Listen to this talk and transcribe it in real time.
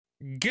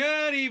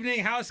Good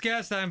evening, house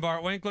guest. I'm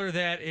Bart Winkler.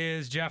 That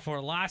is Jeff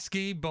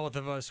Orlosky, both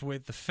of us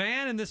with the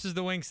Fan, and this is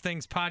the Winks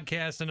Things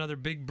podcast, another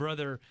Big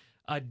Brother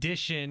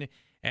edition.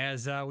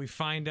 As we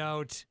find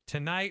out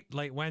tonight,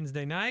 late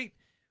Wednesday night,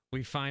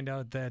 we find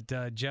out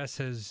that Jess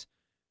has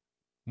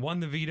won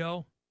the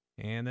veto,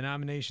 and the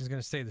nomination is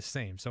going to stay the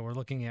same. So we're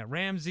looking at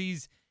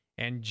Ramses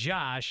and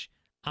Josh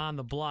on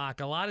the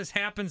block. A lot has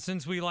happened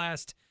since we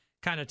last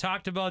kind of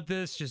talked about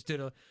this. Just did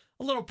a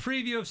little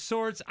preview of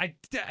sorts. I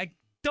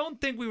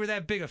don't think we were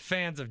that big of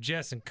fans of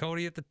Jess and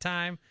Cody at the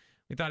time.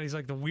 We thought he's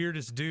like the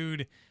weirdest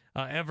dude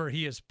ever.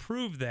 He has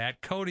proved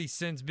that. Cody,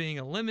 since being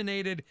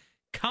eliminated,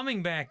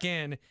 coming back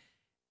in.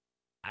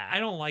 I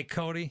don't like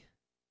Cody.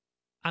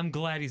 I'm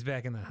glad he's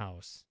back in the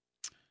house.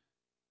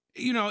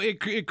 You know,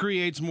 it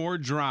creates more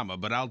drama,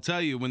 but I'll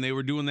tell you, when they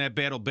were doing that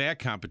battle back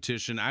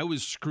competition, I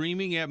was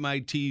screaming at my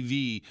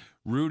TV,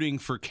 rooting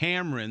for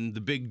Cameron,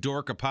 the big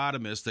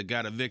dorkopotamus that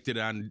got evicted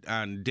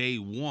on day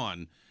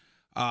one.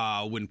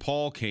 When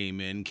Paul came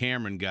in,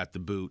 Cameron got the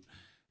boot.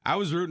 I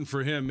was rooting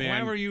for him, man.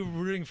 Why were you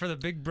rooting for the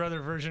Big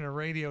Brother version of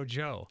Radio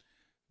Joe?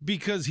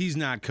 Because he's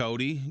not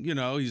Cody. You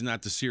know, he's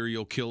not the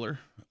serial killer.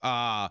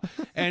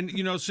 And,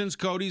 you know, since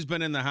Cody's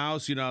been in the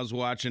house, you know, I was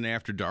watching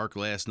After Dark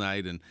last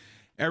night, and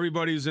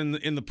everybody's in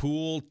the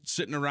pool,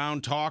 sitting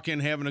around talking,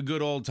 having a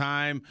good old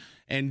time,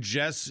 and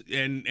Jess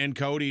and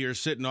Cody are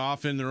sitting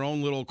off in their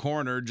own little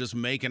corner just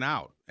making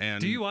out.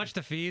 And do you watch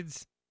the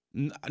feeds?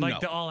 No.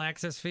 The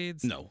all-access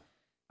feeds? No.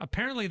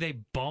 Apparently they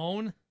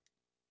bone.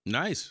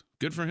 Nice.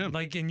 Good for him.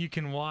 And you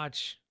can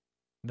watch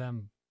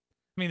them.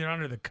 I mean, they're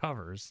under the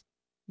covers.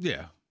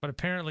 Yeah. But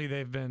apparently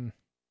they've been.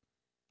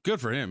 Good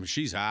for him.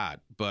 She's hot.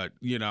 But,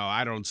 you know,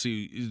 I don't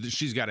see.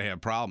 She's got to have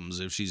problems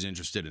if she's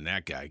interested in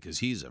that guy, because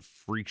he's a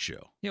freak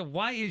show. Yeah,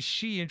 why is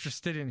she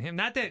interested in him?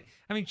 Not that.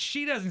 I mean,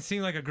 she doesn't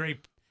seem like a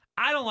great.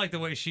 I don't like the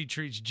way she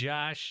treats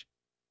Josh.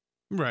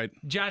 Right.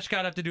 Josh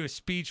got up to do a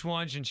speech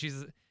once, and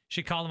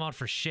she called him out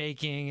for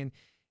shaking, and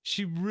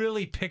she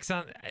really picks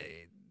on,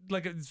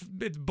 like,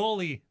 it's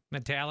bully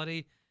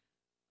mentality.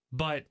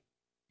 But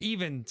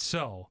even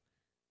so,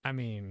 I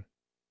mean,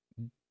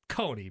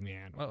 Cody,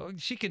 man, well,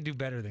 she can do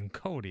better than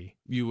Cody.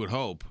 You would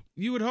hope.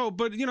 You would hope.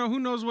 But, you know, who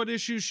knows what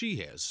issues she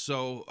has.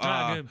 So,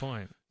 good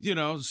point. You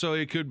know, so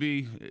it could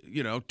be,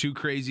 you know, two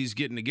crazies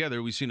getting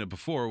together. We've seen it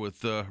before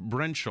with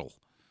Brenchel.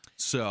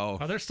 So.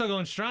 Oh, they're still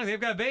going strong. They've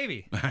got a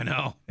baby. I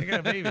know. They got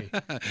a baby.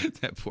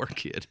 That poor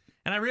kid.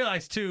 And I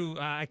realized, too,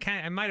 I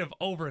might have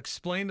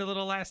over-explained a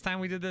little last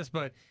time we did this,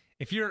 but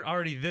if you're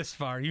already this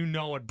far, you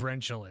know what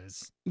Brenchel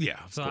is.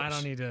 Yeah, so I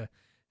don't need to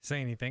say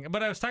anything.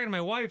 But I was talking to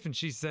my wife, and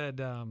she said,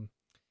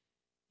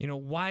 you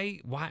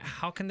know,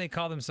 how can they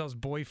call themselves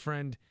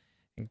boyfriend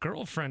and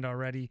girlfriend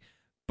already?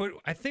 But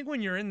I think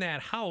when you're in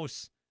that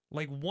house,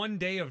 like, 1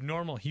 day of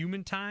normal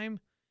human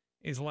time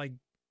is like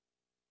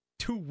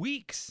 2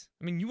 weeks.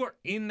 I mean, you are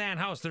in that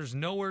house. There's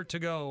nowhere to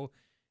go,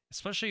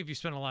 especially if you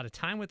spend a lot of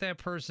time with that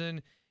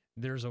person.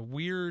 There's a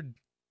weird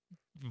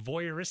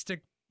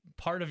voyeuristic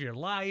part of your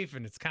life,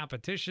 and it's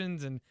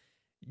competitions. And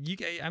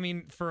I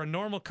mean, for a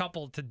normal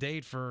couple to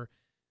date for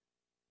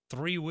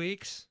 3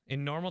 weeks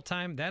in normal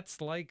time,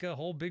 that's like a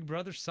whole Big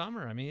Brother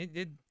summer. I mean,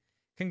 it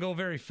can go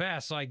very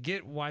fast. So I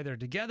get why they're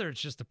together.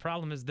 It's just the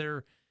problem is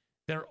they're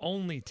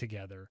only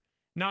together.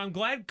 Now, I'm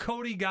glad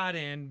Cody got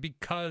in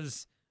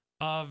because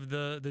of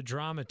the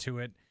drama to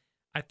it.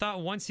 I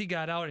thought once he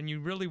got out, and you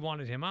really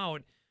wanted him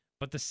out,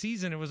 but the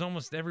season, it was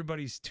almost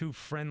everybody's too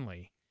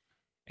friendly.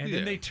 And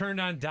then they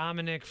turned on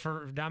Dominique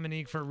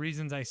for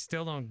reasons I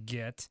still don't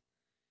get.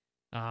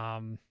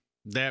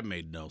 That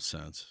made no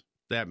sense.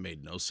 That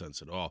made no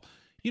sense at all.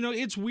 You know,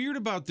 it's weird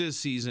about this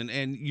season,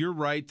 and you're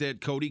right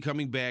that Cody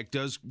coming back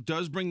does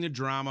bring the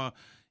drama.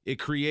 It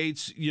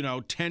creates, you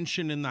know,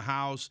 tension in the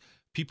house.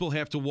 People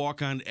have to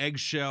walk on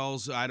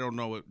eggshells. I don't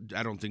know.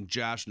 I don't think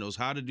Josh knows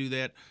how to do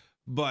that.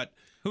 But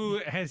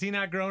has he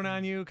not grown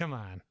on you? Come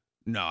on.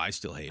 No, I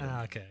still hate him.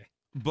 Okay.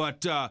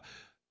 But,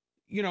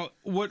 you know,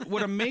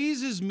 what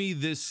amazes me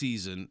this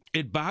season,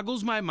 it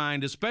boggles my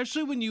mind,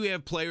 especially when you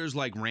have players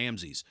like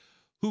Ramses,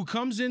 who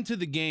comes into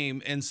the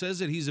game and says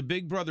that he's a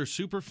Big Brother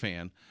super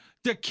fan.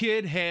 The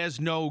kid has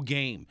no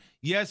game.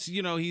 Yes,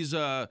 you know, he's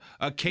a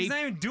cape. He's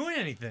not even doing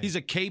anything. He's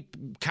a cape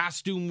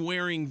costume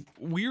wearing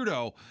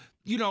weirdo,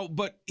 you know,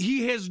 but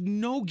he has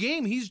no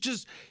game.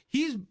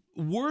 He's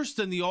worse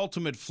than the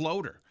ultimate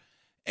floater.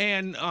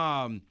 And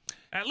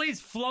at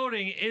least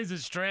floating is a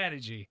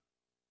strategy.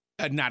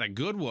 Not a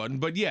good one,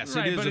 but yes,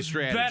 right, it is a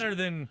strategy. Better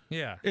than,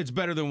 yeah. It's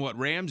better than what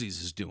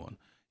Ramses is doing.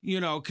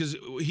 You know, because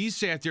he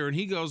sat there and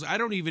he goes, I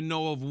don't even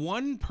know of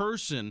one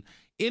person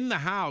in the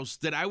house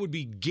that I would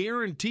be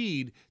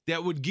guaranteed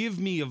that would give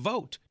me a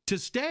vote to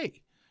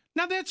stay.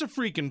 Now, that's a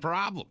freaking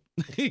problem.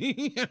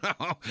 You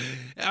know,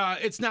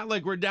 it's not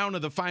like we're down to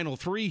the final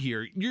three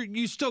here.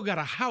 You still got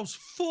a house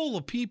full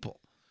of people.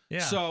 Yeah.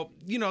 So,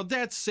 you know,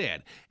 that's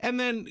sad. And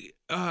then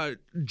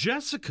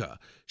Jessica,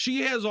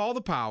 she has all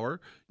the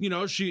power. You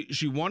know, she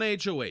won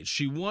HOH.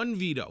 She won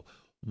veto.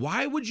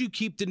 Why would you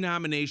keep the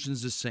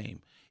nominations the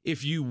same?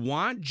 If you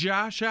want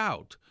Josh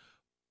out,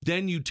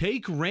 Then you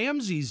take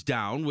Ramsey's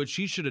down, which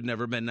he should have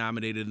never been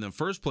nominated in the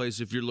first place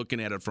if you're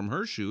looking at it from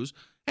her shoes,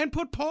 and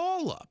put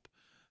Paul up.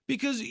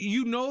 Because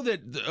you know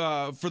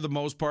that for the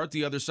most part,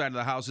 the other side of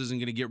the house isn't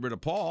going to get rid of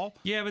Paul.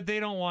 Yeah, but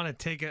they don't want to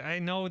take it. I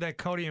know that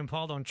Cody and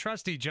Paul don't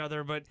trust each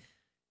other, but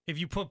if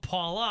you put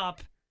Paul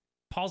up,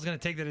 Paul's going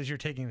to take that as you're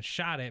taking a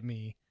shot at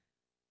me.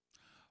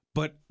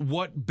 But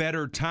what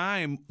better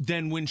time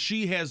than when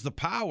she has the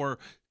power?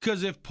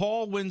 Because if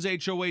Paul wins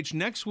HOH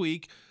next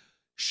week,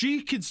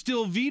 she could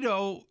still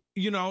veto.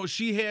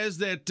 She has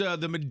that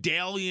the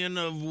medallion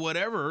of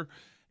whatever,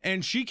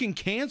 and she can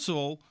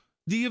cancel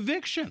the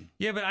eviction.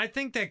 Yeah, but I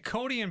think that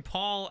Cody and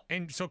Paul,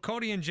 and so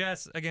Cody and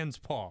Jess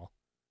against Paul.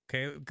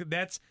 Okay,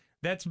 that's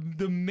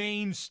the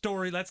main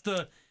story. That's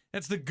the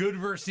good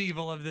versus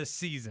evil of this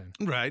season.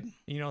 Right.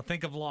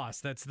 Think of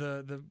Lost. That's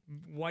the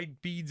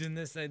white beads in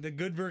this. The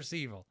good versus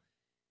evil.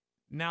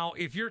 Now,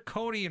 if you're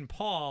Cody and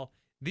Paul,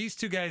 these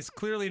two guys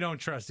clearly don't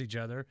trust each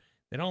other.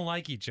 They don't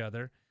like each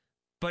other.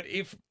 But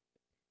if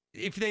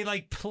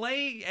they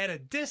play at a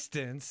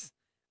distance,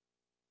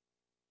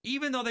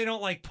 even though they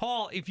don't like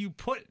Paul, if you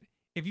put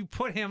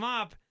him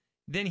up,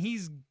 then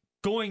he's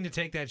going to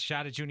take that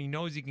shot at you, and he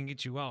knows he can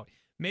get you out.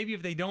 Maybe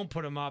if they don't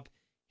put him up,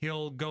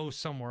 he'll go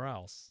somewhere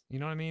else. You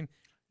know what I mean?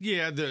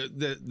 Yeah,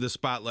 the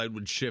spotlight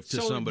would shift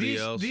to somebody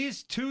else.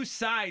 These two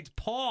sides,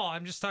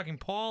 I'm just talking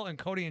Paul and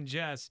Cody and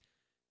Jess,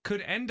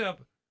 could end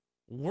up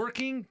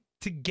working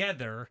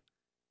together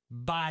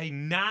by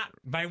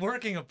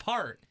working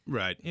apart.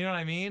 Right. You know what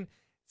I mean?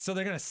 So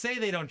they're going to say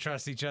they don't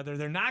trust each other.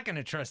 They're not going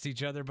to trust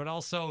each other, but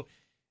also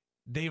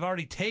they've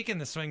already taken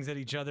the swings at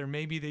each other.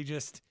 Maybe they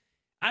just,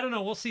 I don't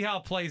know. We'll see how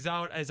it plays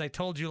out. As I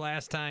told you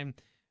last time,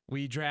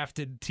 we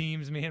drafted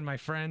teams, me and my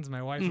friends,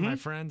 my wife and my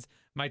friends.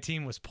 My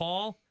team was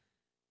Paul,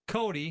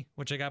 Cody,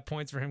 which I got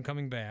points for him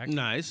coming back.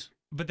 Nice.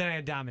 But then I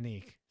had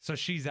Dominique, so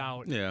she's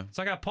out. Yeah.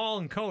 So I got Paul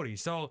and Cody.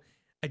 So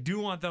I do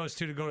want those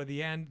two to go to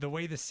the end. The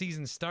way the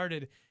season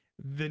started,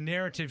 the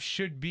narrative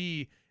should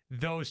be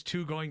those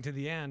two going to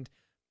the end.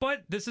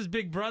 But this is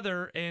Big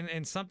Brother,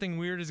 and something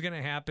weird is going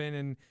to happen,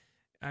 and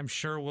I'm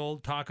sure we'll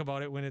talk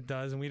about it when it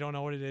does, and we don't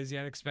know what it is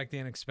yet. Expect the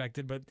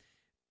unexpected. But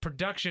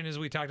production, as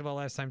we talked about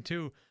last time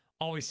too,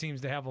 always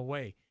seems to have a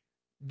way.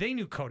 They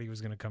knew Cody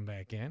was going to come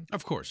back in.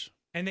 Of course.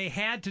 And they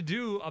had to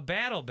do a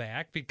battle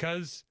back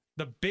because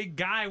the big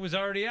guy was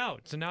already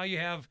out. So now you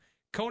have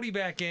Cody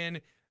back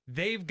in.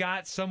 They've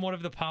got somewhat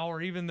of the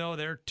power, even though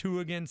they're 2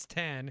 against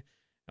 10.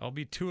 It'll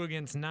be 2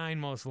 against 9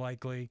 most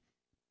likely.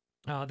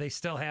 They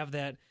still have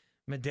that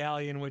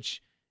medallion,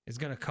 which is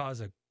going to cause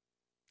a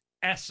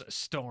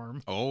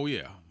S-storm. Oh,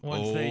 yeah.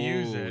 Once they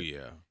use it. Oh,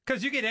 yeah.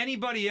 Because you get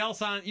anybody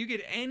else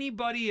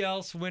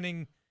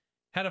winning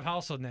head of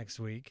household next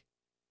week.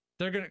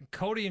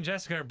 Cody and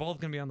Jessica are both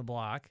going to be on the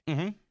block.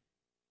 Mm-hmm.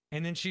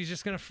 And then she's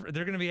just they're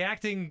going to be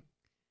acting.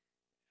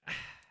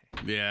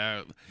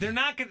 Yeah. They're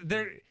not going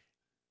to,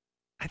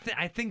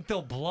 I think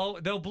they'll blow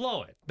it. They'll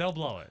blow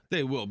it.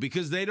 They will,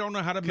 because they don't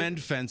know how to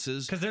mend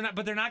fences. But they're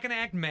not going to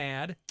act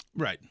mad.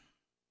 Right.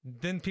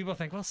 Then people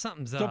think, well,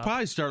 something's They'll up.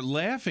 probably start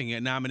laughing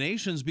at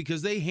nominations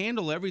because they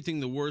handle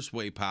everything the worst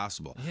way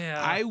possible. Yeah.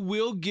 I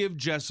will give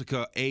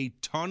Jessica a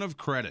ton of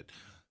credit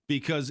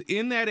because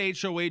in that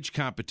HOH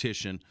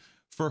competition,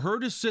 for her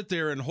to sit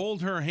there and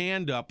hold her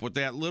hand up with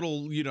that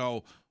little,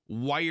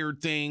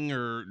 wired thing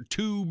or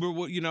tube or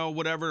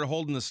whatever,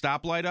 holding the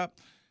stoplight up,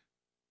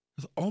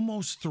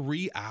 almost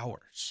 3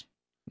 hours.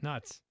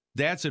 Nuts.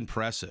 That's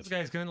impressive. This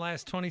guy's going to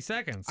last 20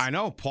 seconds. I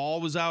know.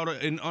 Paul was out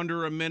in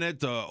under a minute.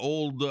 The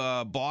old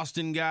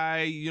Boston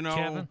guy,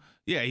 Kevin?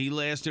 Yeah, he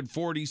lasted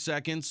 40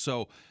 seconds.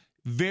 So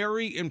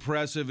very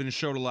impressive and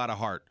showed a lot of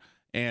heart.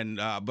 And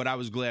but I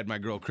was glad my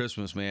girl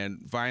Christmas,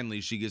 man,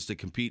 finally she gets to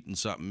compete in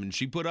something, and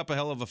she put up a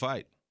hell of a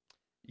fight.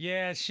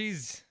 Yeah,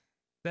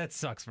 that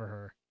sucks for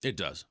her. It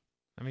does.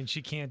 I mean,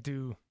 she can't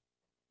do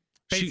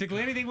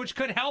basically anything, which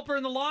could help her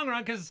in the long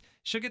run because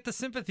she'll get the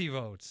sympathy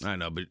votes. I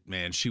know, but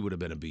man, she would have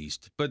been a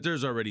beast. But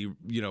there's already,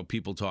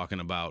 people talking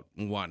about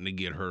wanting to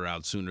get her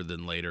out sooner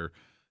than later.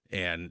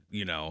 And,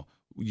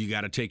 you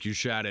got to take your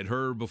shot at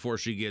her before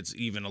she gets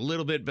even a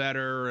little bit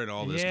better and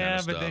all this kind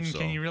of stuff. Yeah, but then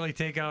can you really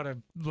take out a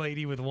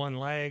lady with one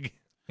leg,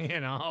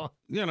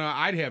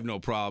 I'd have no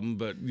problem,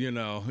 but,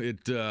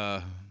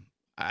 a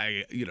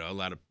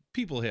lot of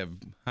people have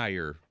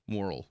higher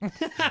moral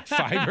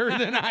fiber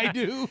than I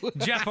do.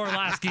 Jeff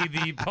Orlosky,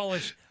 the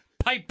Polish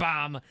pipe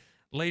bomb,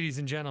 ladies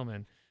and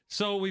gentlemen.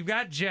 So we've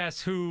got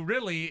Jess, who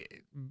really,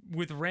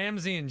 with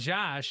Ramsey and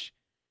Josh,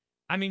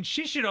 I mean,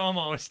 she should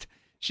almost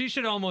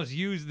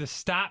use the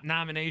stop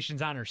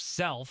nominations on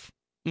herself.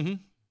 Mm-hmm.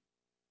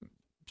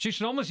 She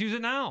should almost use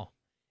it now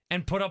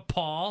and put up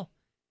Paul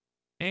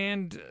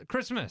and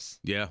Christmas.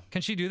 Yeah.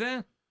 Can she do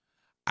that?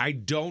 I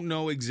don't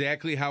know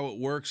exactly how it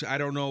works. I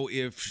don't know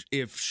if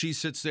she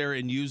sits there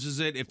and uses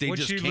it. If they Would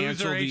just she lose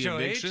cancel her the HOH?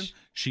 eviction,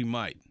 she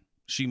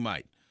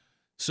might.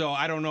 So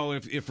I don't know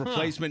if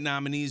replacement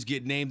nominees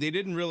get named.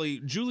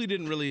 Julie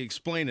didn't really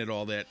explain it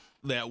all that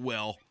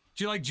well.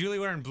 Did you like Julie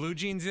wearing blue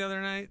jeans the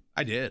other night?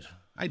 I did.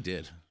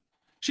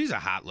 She's a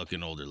hot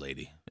looking older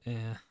lady.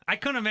 Yeah. I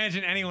couldn't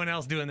imagine anyone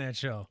else doing that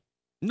show.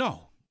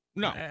 No.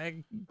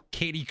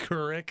 Katie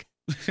Couric.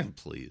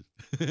 Please.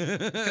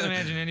 Couldn't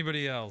imagine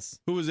anybody else.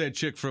 Who was that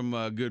chick from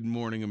Good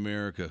Morning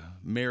America?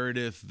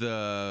 Meredith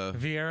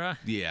Vieira?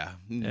 Yeah.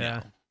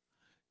 Yeah.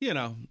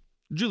 No.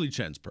 Julie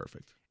Chen's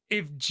perfect.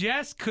 If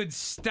Jess could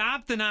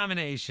stop the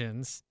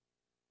nominations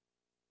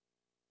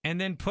and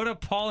then put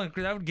up Paul and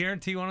Chris, that would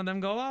guarantee one of them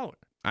go out.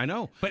 I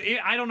know. But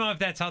I don't know if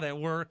that's how that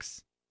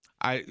works.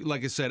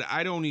 Like I said,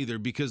 I don't either,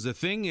 because the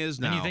thing is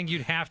now. And you think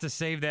you'd have to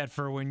save that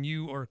for when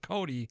you or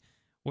Cody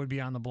would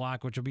be on the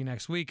block, which will be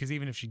next week, because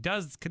even if she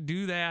could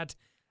do that,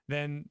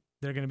 then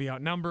they're going to be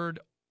outnumbered.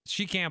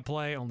 She can't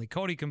play. Only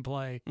Cody can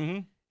play. Mm-hmm.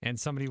 And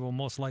somebody will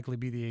most likely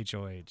be the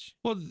HOH.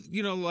 Well,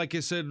 like I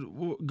said,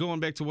 going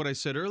back to what I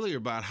said earlier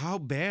about how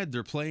bad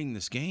they're playing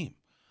this game.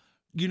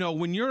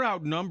 When you're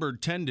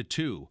outnumbered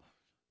 10-2,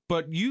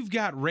 but you've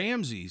got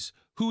Ramses,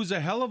 who's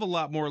a hell of a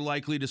lot more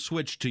likely to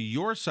switch to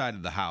your side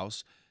of the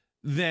house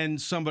than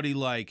somebody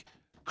like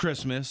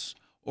Christmas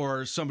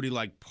or somebody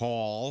like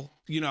Paul.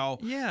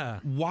 Yeah.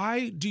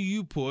 Why do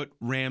you put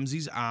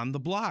Ramses on the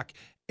block?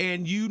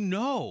 And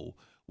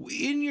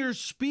in your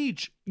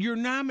speech, your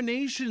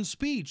nomination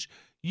speech,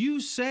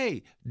 you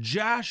say,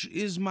 Josh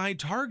is my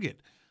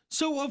target.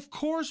 So, of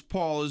course,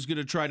 Paul is going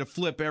to try to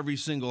flip every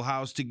single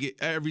house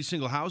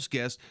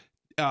guest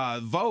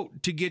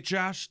vote to get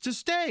Josh to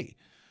stay.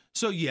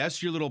 So,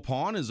 yes, your little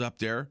pawn is up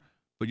there,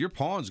 but your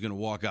pawn's going to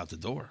walk out the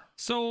door.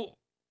 So,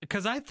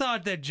 because I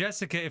thought that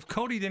Jessica, if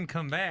Cody didn't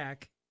come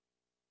back,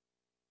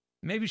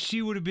 maybe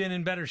she would have been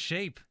in better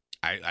shape.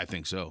 I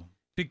think so.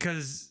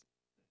 Because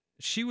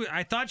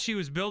I thought she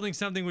was building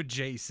something with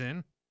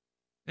Jason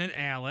and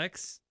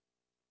Alex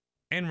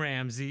and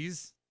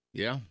Ramses.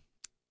 Yeah.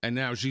 And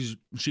now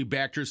she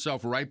backed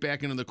herself right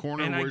back into the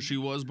corner where she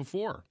was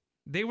before.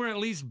 They were at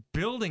least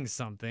building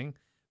something,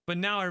 but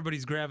now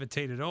everybody's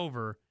gravitated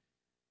over.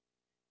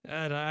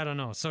 I don't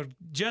know. So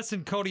Jess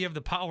and Cody have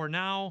the power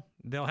now.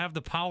 They'll have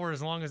the power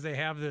as long as they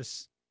have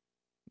this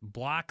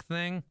block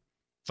thing.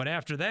 But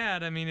after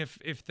that, I mean,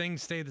 if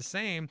things stay the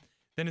same,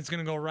 then it's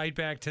going to go right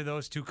back to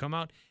those two come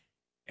out.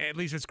 At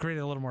least it's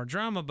created a little more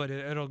drama, but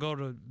it'll go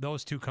to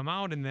those two come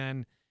out, and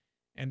then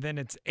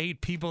it's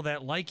 8 people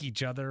that like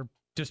each other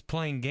just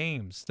playing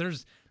games.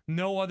 There's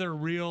no other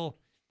real.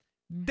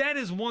 That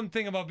is one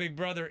thing about Big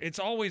Brother. It's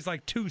always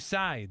like 2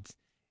 sides.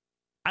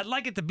 I'd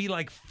like it to be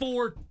like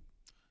 4.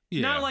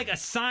 Yeah. Not like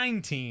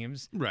assigned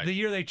teams. Right. The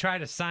year they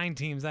tried assigned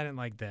teams, I didn't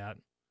like that.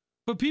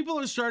 But people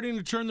are starting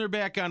to turn their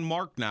back on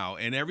Mark now,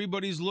 and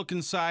everybody's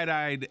looking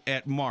side-eyed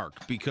at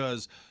Mark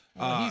because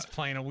he's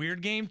playing a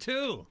weird game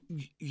too.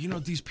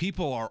 These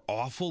people are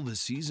awful this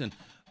season.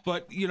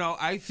 But,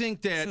 I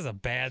think that this is a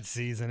bad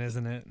season,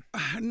 isn't it?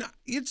 No,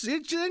 it's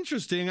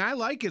interesting. I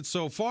like it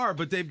so far,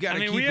 but they've got to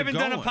keep it going. We haven't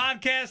done a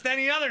podcast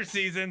any other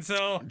season,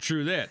 so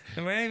true that.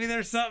 Maybe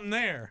there's something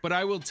there. But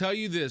I will tell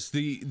you this: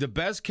 the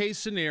best case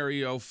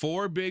scenario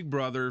for Big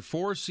Brother,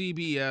 for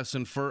CBS,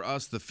 and for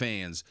us, the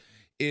fans,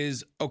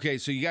 is okay.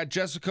 So you got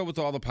Jessica with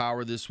all the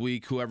power this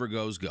week. Whoever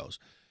goes.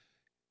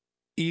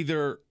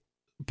 Either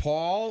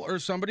Paul or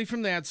somebody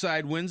from that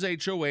side wins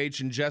HOH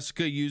and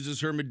Jessica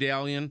uses her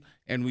medallion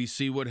and we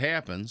see what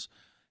happens.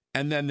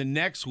 And then the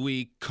next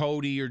week,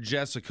 Cody or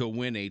Jessica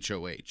win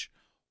HOH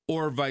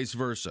or vice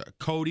versa.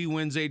 Cody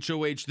wins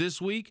HOH this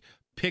week,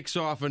 picks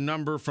off a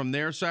number from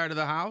their side of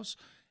the house,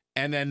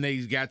 and then they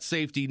got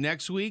safety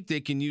next week.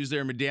 They can use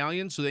their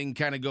medallion so they can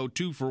kind of go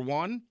 2 for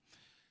 1.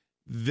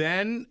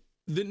 Then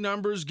the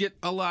numbers get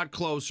a lot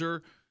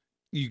closer.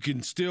 You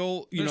can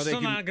still, They're still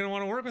not going to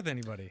want to work with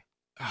anybody.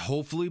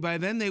 Hopefully by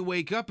then they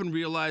wake up and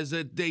realize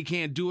that they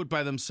can't do it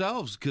by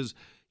themselves because,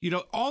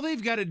 all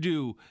they've got to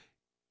do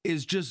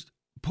is just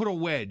put a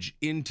wedge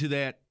into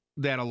that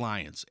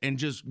alliance and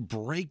just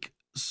break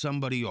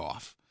somebody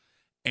off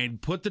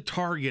and put the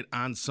target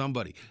on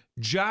somebody.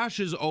 Josh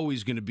is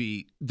always going to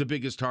be the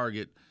biggest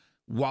target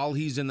while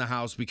he's in the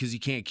house because he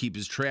can't keep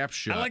his trap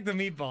shut. I like the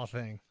meatball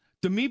thing.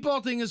 The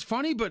meatball thing is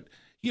funny, but,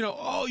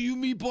 oh, you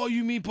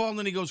meatball, and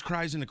then he goes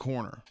cries in the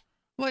corner.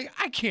 Like,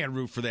 I can't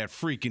root for that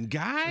freaking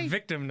guy.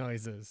 Victim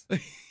noises.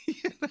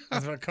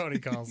 That's what Cody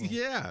calls them.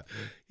 Yeah.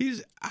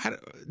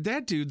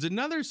 That dude's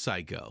another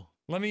psycho.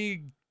 Let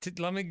me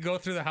go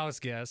through the house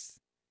guests,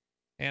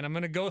 and I'm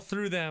going to go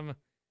through them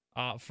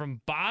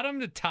from bottom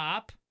to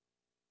top,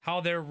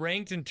 how they're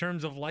ranked in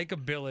terms of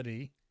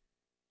likability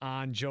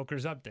on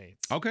Joker's updates.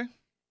 Okay.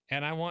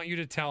 And I want you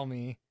to tell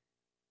me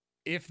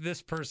if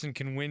this person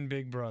can win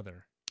Big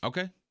Brother.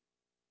 Okay.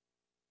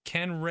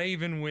 Can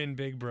Raven win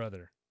Big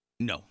Brother?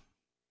 No.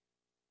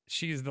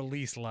 She is the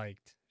least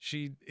liked.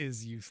 She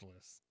is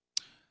useless.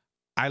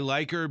 I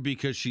like her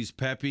because she's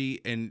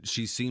peppy and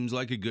she seems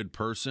like a good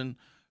person.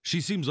 She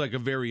seems like a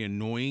very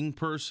annoying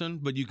person,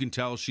 but you can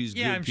tell she's good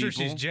people. Yeah, I'm sure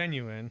she's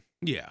genuine.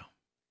 Yeah.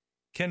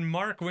 Can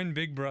Mark win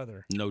Big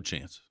Brother? No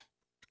chance.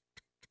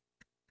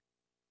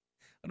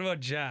 What about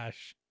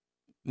Josh?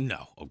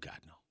 No. Oh, God,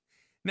 no.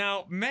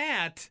 Now,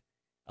 Matt,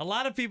 a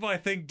lot of people, I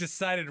think,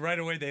 decided right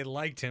away they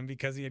liked him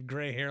because he had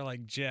gray hair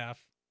like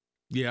Jeff.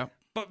 Yeah.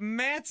 But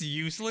Matt's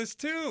useless,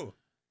 too.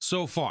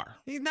 so far.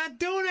 He's not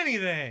doing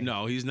anything.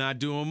 No, he's not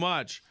doing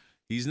much.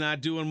 He's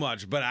not doing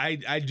much. But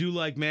I do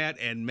like Matt,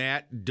 and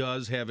Matt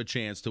does have a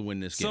chance to win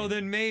this game. So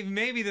then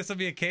maybe this will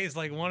be a case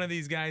like one of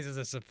these guys is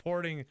a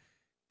supporting,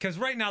 because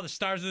right now the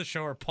stars of the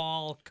show are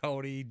Paul,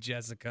 Cody,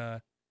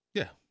 Jessica.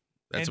 Yeah.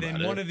 That's and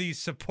then one of these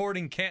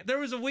supporting there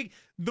was a week,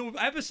 the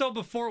episode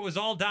before it was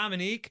all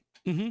Dominique.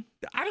 Mm-hmm.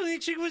 I don't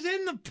think she was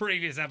in the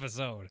previous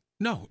episode.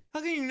 No.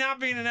 How can you not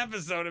be in an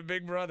episode of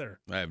Big Brother?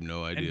 I have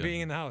no idea. And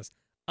being in the house.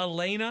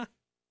 Elena?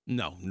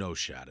 No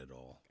shot at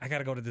all. I got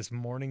to go to this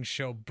morning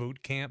show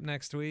boot camp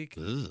next week.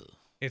 Ugh.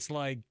 It's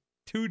like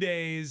 2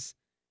 days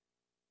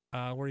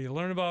where you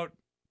learn about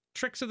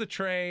tricks of the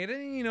trade.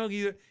 And,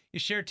 you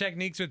share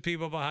techniques with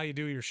people about how you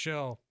do your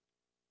show.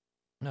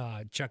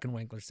 Chuck and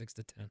Winkler, 6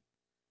 to 10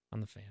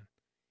 on the Fan.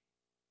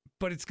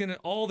 But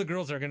all the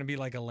girls are going to be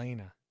like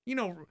Elena.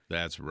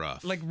 That's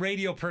rough. Like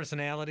radio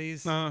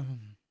personalities.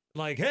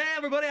 Like, hey,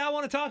 everybody, I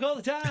want to talk all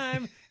the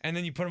time. And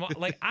then you put them on.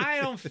 Like,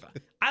 I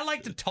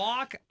like to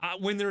talk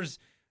when I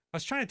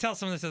was trying to tell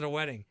someone this at a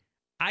wedding.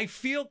 I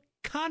feel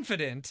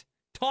confident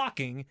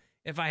talking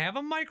if I have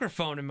a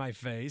microphone in my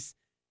face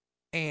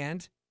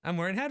and I'm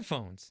wearing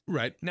headphones.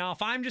 Right. Now,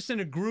 if I'm just in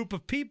a group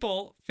of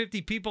people,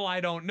 50 people I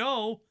don't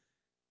know,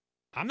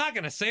 I'm not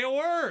going to say a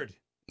word.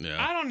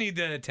 Yeah. I don't need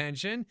the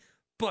attention.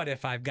 But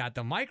if I've got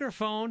the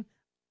microphone,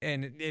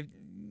 and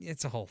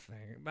it's a whole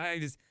thing.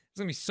 There's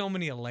going to be so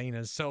many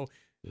Elenas. So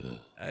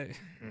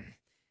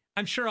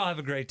I'm sure I'll have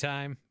a great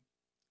time.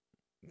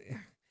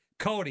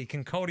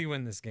 Can Cody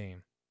win this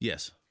game?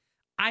 Yes.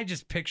 I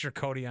just picture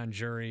Cody on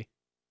jury.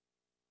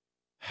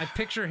 I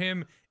picture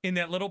him in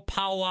that little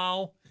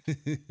powwow,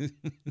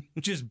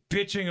 just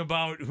bitching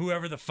about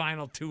whoever the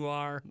final two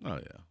are. Oh,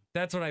 yeah.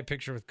 That's what I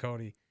picture with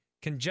Cody.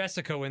 Can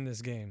Jessica win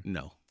this game?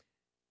 No.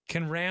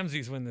 Can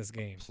Ramses win this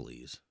game?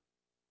 Please.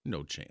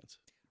 No chance.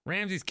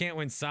 Ramses can't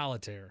win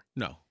solitaire.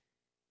 No.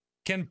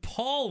 Can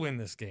Paul win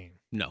this game?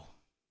 No.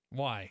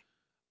 Why?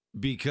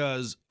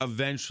 Because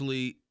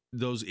eventually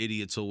those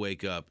idiots will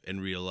wake up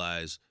and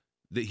realize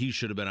that he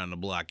should have been on the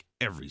block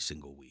every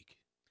single week.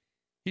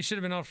 He should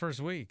have been out first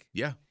week.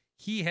 Yeah.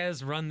 He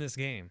has run this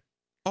game.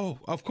 Oh,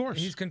 of course.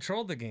 He's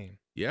controlled the game.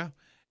 Yeah.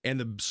 And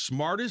the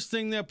smartest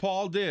thing that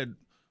Paul did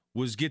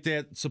was get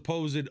that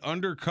supposed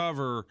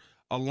undercover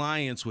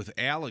alliance with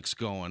Alex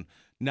going.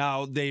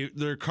 Now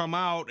they're come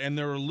out and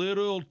they're a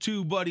little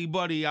too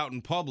buddy out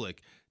in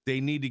public. They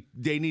need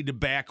to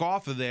back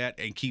off of that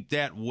and keep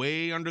that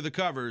way under the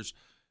covers.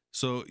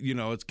 So,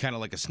 it's kind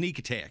of like a sneak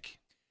attack.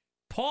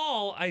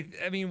 Paul, I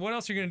mean, what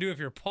else are you going to do if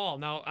you're Paul?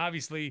 Now,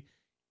 obviously,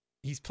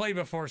 he's played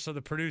before, so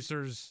the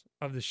producers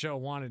of the show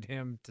wanted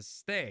him to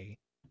stay,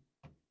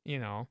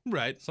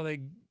 Right. So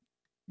they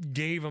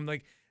gave him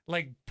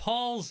like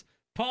Paul's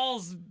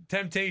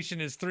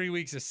temptation is 3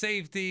 weeks of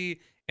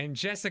safety, and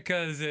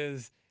Jessica's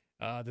is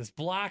this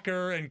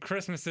blocker, and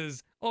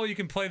Christmas's, you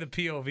can play the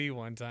POV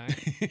one time.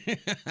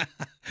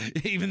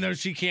 Even though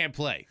she can't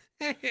play.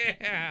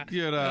 Yeah.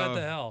 What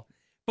the hell?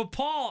 But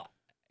Paul,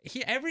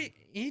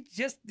 he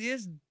just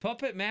is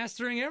puppet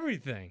mastering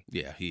everything.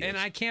 Yeah, he is. And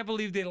I can't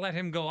believe they let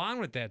him go on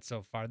with that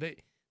so far. They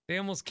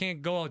almost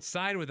can't go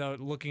outside without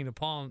looking to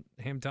Paul and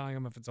him telling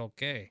him if it's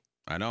okay.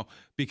 I know.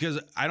 Because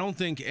I don't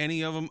think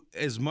any of them,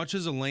 as much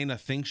as Elena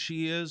thinks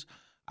she is,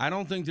 I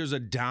don't think there's a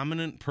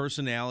dominant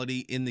personality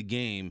in the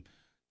game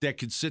that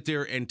could sit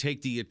there and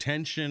take the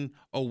attention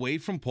away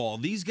from Paul.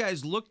 These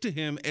guys look to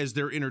him as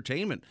their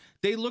entertainment.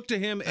 They look to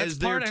him as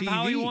their TV. That's part of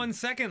how he won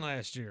second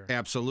last year.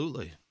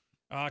 Absolutely.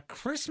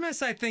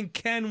 Christmas, I think,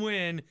 can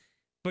win,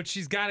 but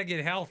she's got to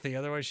get healthy.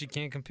 Otherwise, she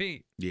can't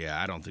compete.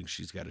 Yeah, I don't think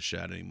she's got a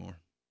shot anymore.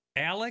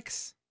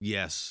 Alex?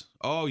 Yes.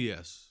 Oh,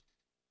 yes.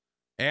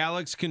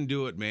 Alex can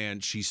do it, man.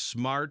 She's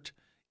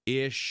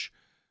smart-ish,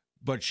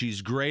 but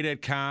she's great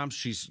at comps.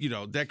 She's,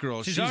 that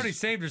girl. She's already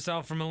saved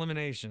herself from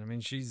elimination. I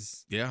mean,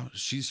 she's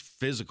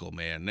physical,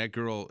 man. That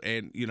girl,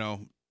 and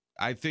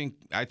I think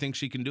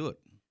she can do it.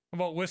 How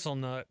about Whistle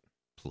Nut?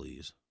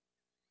 Please,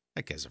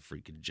 that guy's a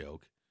freaking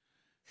joke.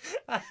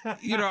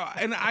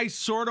 And I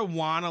sort of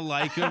want to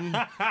like him,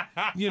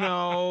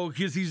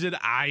 because he's an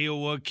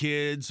Iowa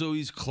kid, so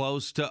he's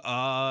close to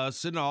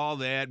us and all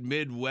that,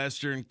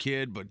 Midwestern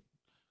kid. But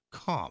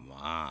come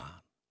on,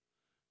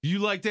 you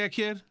like that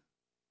kid?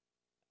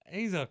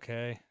 He's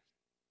okay.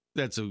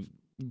 That's a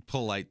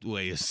polite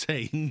way of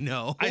saying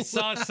no. I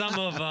saw some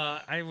of,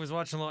 I was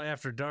watching a little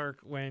After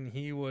Dark when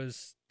he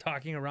was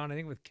talking around, I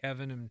think with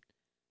Kevin and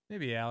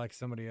maybe Alex,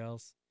 somebody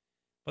else.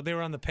 But they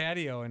were on the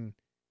patio, and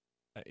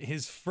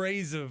his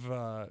phrase of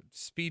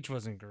speech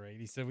wasn't great.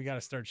 He said, we got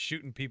to start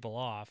shooting people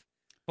off.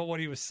 But what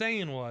he was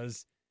saying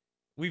was,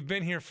 we've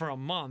been here for a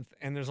month,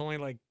 and there's only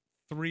like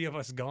 3 of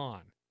us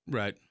gone.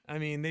 Right. I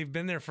mean, they've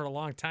been there for a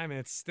long time, and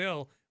it's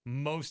still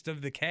most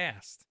of the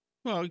cast.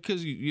 Well,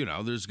 because,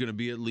 there's going to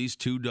be at least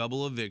 2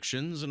 double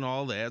evictions and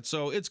all that.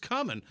 So it's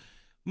coming.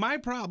 My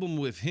problem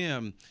with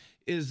him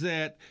is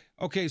that,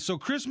 okay, so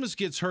Christmas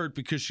gets hurt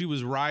because she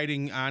was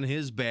riding on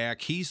his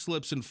back. He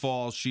slips and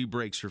falls. She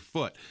breaks her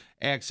foot.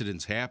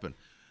 Accidents happen.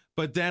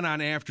 But then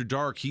on After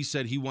Dark, he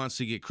said he wants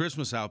to get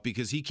Christmas out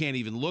because he can't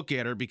even look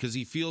at her because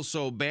he feels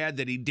so bad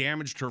that he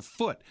damaged her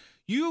foot.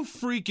 You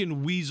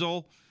freaking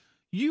weasel.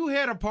 You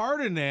had a part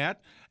in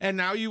that, and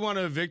now you want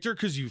to evict her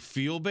because you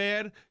feel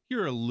bad?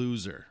 You're a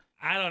loser.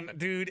 I don't,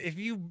 dude. If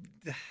you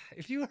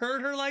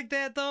hurt her like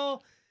that,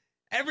 though,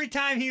 every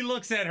time he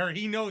looks at her,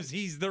 he knows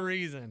he's the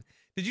reason.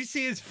 Did you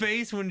see his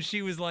face when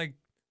she was like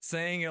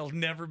saying it'll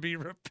never be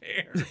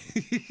repaired?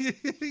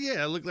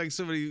 Yeah, it looked like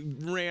somebody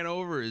ran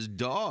over his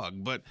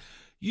dog. But,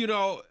 you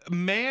know,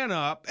 man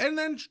up and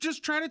then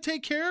just try to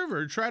take care of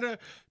her. Try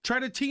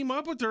to team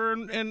up with her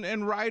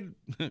and ride,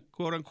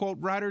 quote unquote,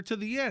 ride her to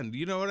the end.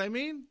 You know what I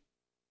mean?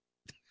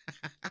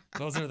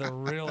 Those are the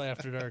real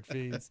After Dark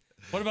feeds.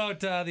 What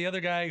about the other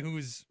guy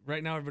who's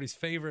right now everybody's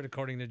favorite,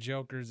 according to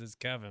Jokers, is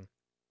Kevin?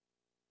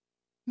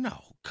 No,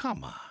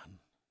 come on.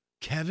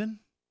 Kevin?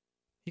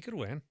 He could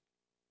win.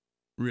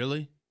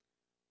 Really?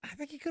 I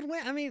think he could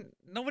win. I mean,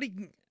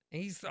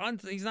 he's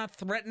not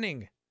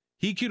threatening.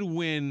 He could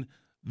win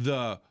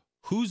the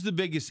who's the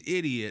biggest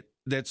idiot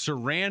that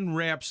saran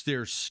wraps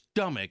their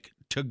stomach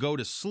to go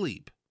to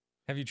sleep.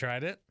 Have you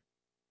tried it?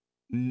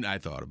 I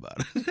thought about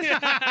it.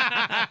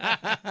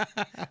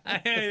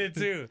 I hate it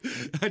too.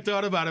 I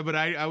thought about it, but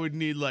I would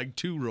need like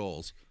 2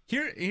 rolls.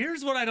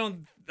 Here's what I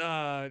don't.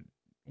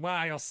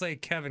 Why I'll say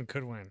Kevin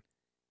could win.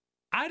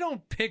 I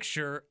don't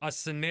picture a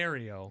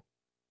scenario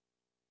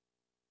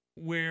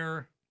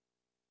where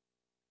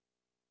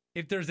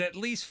if there's at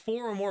least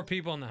 4 or more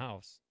people in the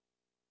house.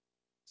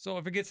 So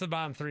if it gets to the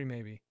bottom 3,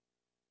 maybe,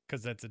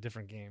 because that's a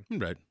different game.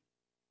 Right.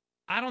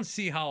 I don't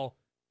see how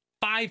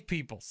 5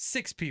 people,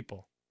 6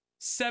 people,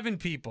 7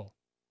 people,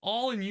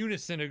 all in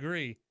unison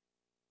agree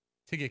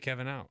to get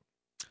Kevin out.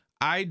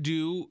 I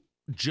do,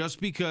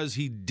 just because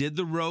he did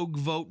the rogue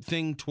vote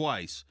thing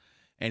twice,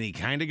 and he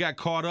kind of got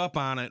caught up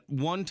on it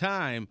one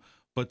time,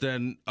 but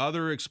then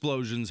other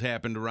explosions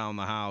happened around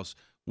the house,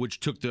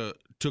 which took the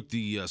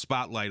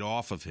spotlight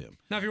off of him.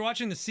 Now, if you're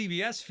watching the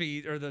CBS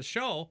feed or the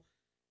show,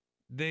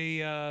 they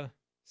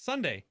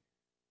Sunday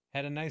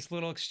had a nice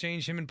little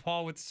exchange, him and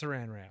Paul with the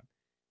saran wrap.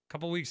 A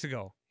couple weeks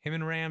ago, him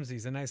and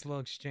Ramsey's a nice little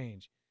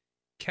exchange.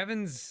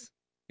 Kevin's,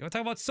 you want to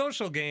talk about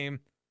social game?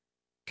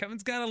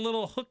 Kevin's got a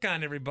little hook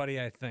on everybody,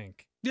 I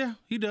think. Yeah,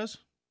 he does.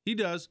 He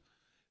does.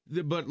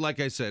 But like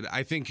I said,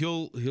 I think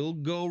he'll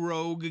go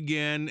rogue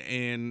again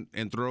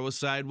and throw a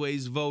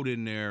sideways vote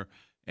in there,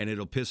 and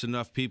it'll piss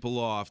enough people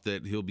off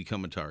that he'll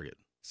become a target.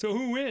 So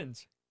who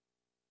wins?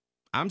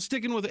 I'm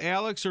sticking with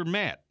Alex or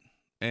Matt,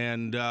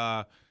 and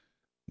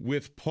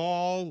with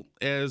Paul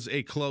as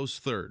a close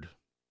third.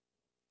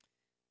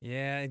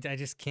 Yeah, I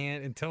just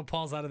can't until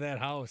Paul's out of that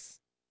house.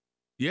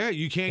 Yeah,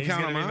 you can't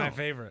count him out. He's gonna be my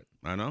favorite.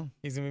 I know.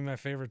 He's gonna be my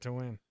favorite to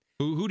win.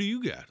 Who do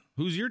you got?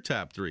 Who's your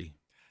top 3?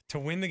 To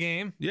win the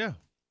game? Yeah.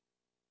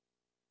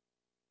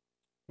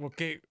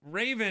 Okay,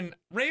 Raven,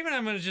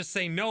 I'm going to just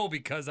say no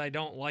because I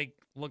don't like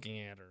looking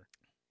at her.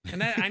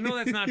 And I know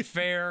that's not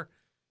fair,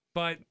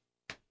 but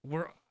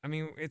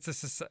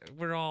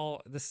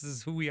this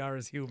is who we are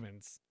as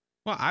humans.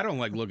 Well, I don't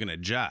like looking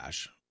at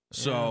Josh.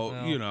 So,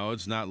 Yeah, well,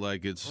 it's not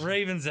like it's...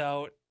 Raven's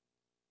out.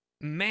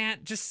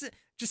 Matt, just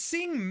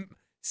seeing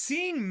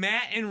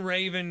Matt and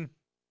Raven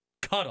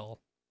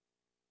cuddle,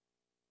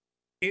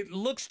 it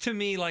looks to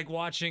me like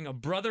watching a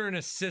brother and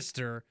a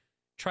sister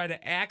try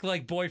to act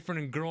like boyfriend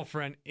and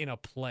girlfriend in a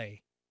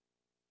play.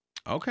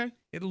 Okay.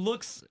 It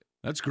looks...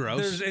 That's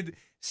gross.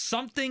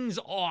 Something's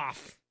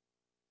off.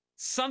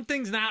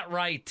 Something's not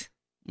right.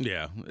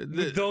 Yeah.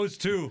 With those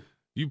two.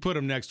 You put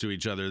them next to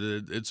each other.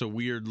 It's a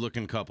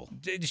weird-looking couple.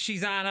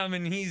 She's on him,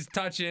 and he's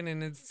touching,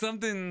 and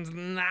something's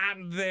not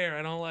there.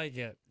 I don't like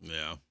it.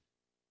 Yeah.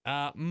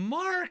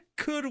 Mark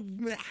could...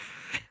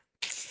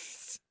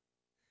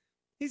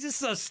 He's just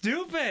so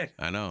stupid.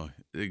 I know.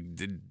 The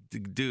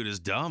dude is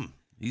dumb.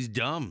 He's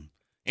dumb.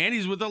 And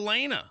he's with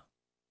Elena.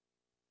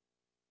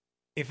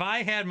 If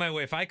I had my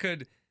way, if I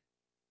could...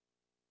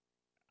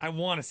 I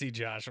want to see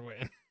Josh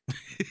win.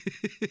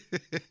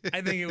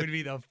 I think it would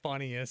be the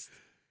funniest.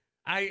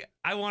 I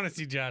want to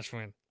see Josh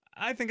win.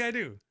 I think I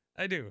do.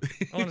 I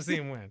want to see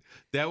him win.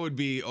 That would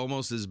be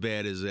almost as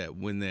bad as that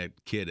when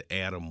that kid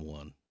Adam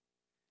won.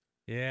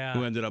 Yeah.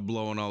 Who ended up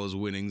blowing all his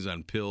winnings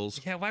on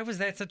pills. Yeah, why was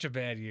that such a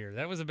bad year?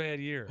 That was a bad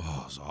year.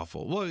 Oh, it was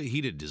awful. Well,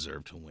 he did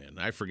deserve to win.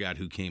 I forgot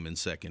who came in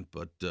second,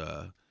 but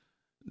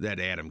that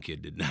Adam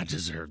kid did not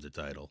deserve the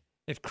title.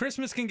 If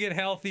Christmas can get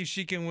healthy,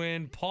 she can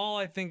win. Paul,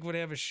 I think, would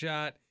have a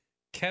shot.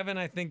 Kevin,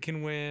 I think,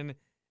 can win.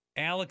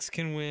 Alex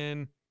can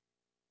win.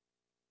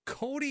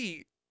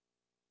 Cody,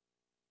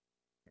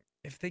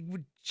 if they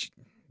would,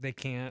 they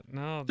can't.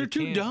 No, they're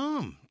too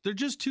dumb. They're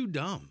just too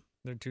dumb.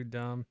 They're too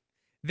dumb.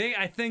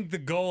 I think the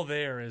goal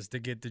there is to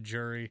get the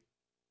jury.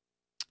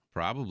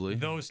 Probably.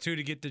 Those two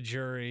to get the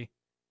jury.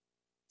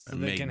 So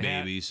and they make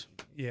babies.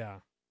 Yeah.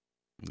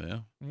 Yeah.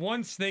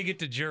 Once they get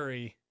the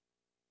jury,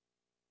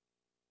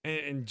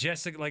 and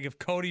Jessica, like if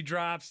Cody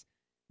drops,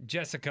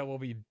 Jessica will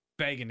be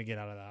begging to get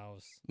out of the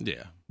house.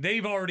 Yeah.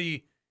 They've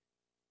already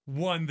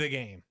won the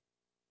game.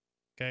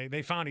 Okay?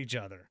 They found each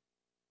other.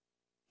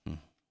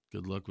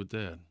 Good luck with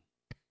that.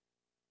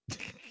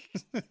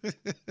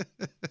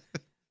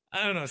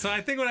 I don't know. So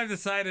I think what I've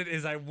decided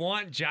is I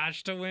want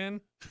Josh to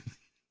win.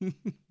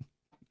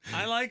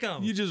 I like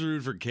him. You just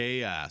root for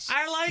chaos.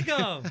 I like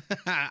him.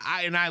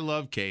 I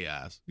love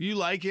chaos. You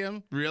like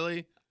him?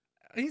 Really?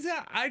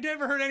 I've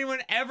never heard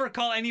anyone ever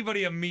call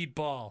anybody a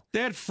meatball.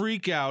 That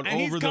freak out And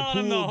over he's the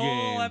calling him pool the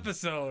whole game.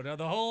 episode, or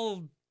the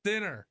whole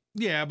dinner.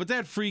 Yeah, but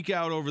that freak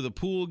out over the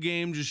pool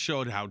game just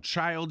showed how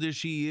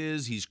childish he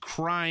is. He's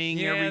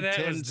crying every that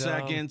 10 was dumb.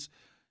 seconds.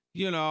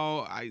 You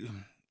know,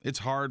 it's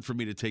hard for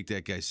me to take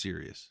that guy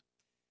serious.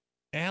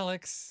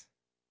 Alex.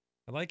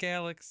 I like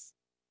Alex.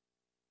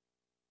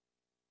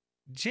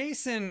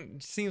 Jason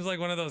seems like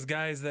one of those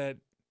guys that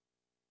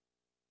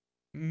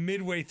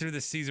midway through the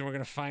season we're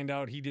going to find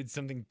out he did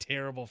something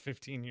terrible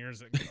 15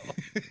 years ago.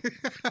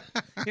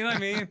 You know what I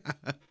mean?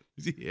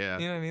 Yeah.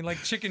 You know what I mean? Like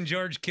Chicken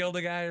George killed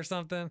a guy or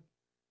something.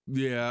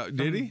 Yeah,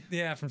 did he?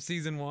 Yeah, from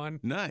season 1.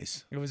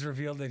 Nice. It was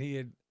revealed that he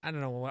had, I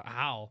don't know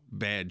how.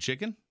 Bad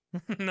chicken?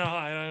 No,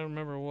 I don't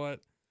remember what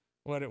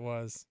it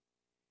was.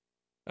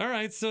 All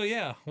right, so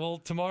yeah. Well,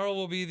 tomorrow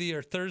will be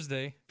or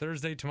Thursday,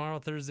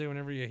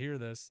 whenever you hear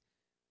this,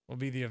 will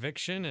be the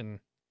eviction, and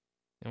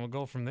we'll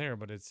go from there.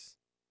 But it's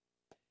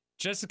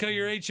Jessica,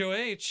 your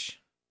HOH.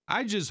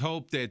 I just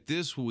hope that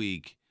this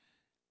week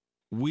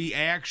we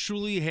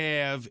actually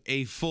have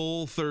a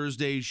full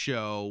Thursday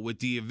show with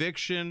the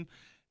eviction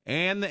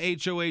and the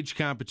HOH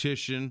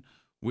competition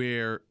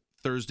where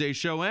Thursday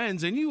show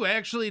ends and you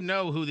actually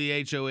know who the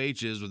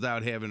HOH is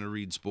without having to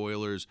read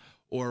spoilers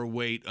or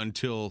wait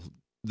until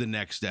the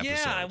next episode.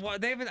 Yeah,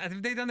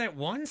 have they done that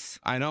once?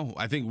 I know.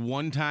 I think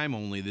one time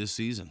only this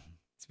season.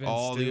 It's been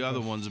All stupid. the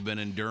other ones have been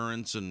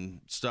endurance and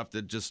stuff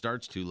that just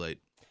starts too late.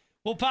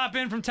 We'll pop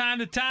in from time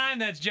to time.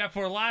 That's Jeff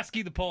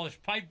Orlosky, the Polish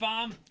pipe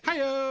bomb.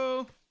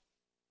 Hi-yo!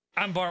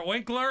 I'm Bart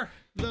Winkler.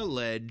 The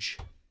ledge.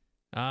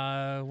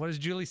 What does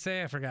Julie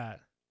say? I forgot.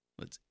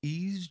 Let's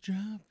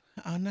eavesdrop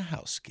on the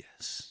house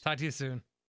guest. Talk to you soon.